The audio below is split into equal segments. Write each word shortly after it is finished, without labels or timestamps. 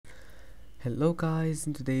Hello guys,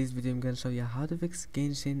 in today's video I'm gonna show you how to fix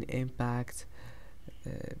Genshin impact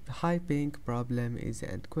high ping problem easy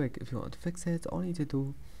and quick. If you want to fix it, all you need to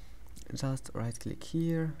do just right click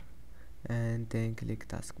here and then click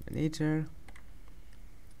task manager.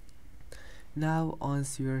 Now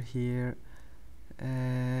once you're here,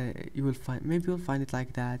 you'll find it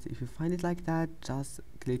like that. If you find it like that, just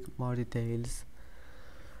click more details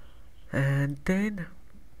and then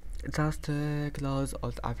just close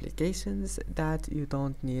all the applications that you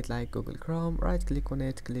don't need, like Google Chrome. Right click on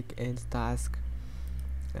it, click end task,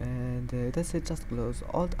 and that's it. Just close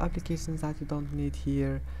all the applications that you don't need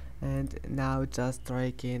here, and now just try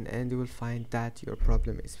again and you will find that your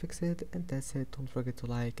problem is fixed. And that's it. Don't forget to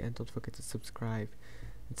like and don't forget to subscribe,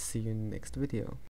 and see you in the next video.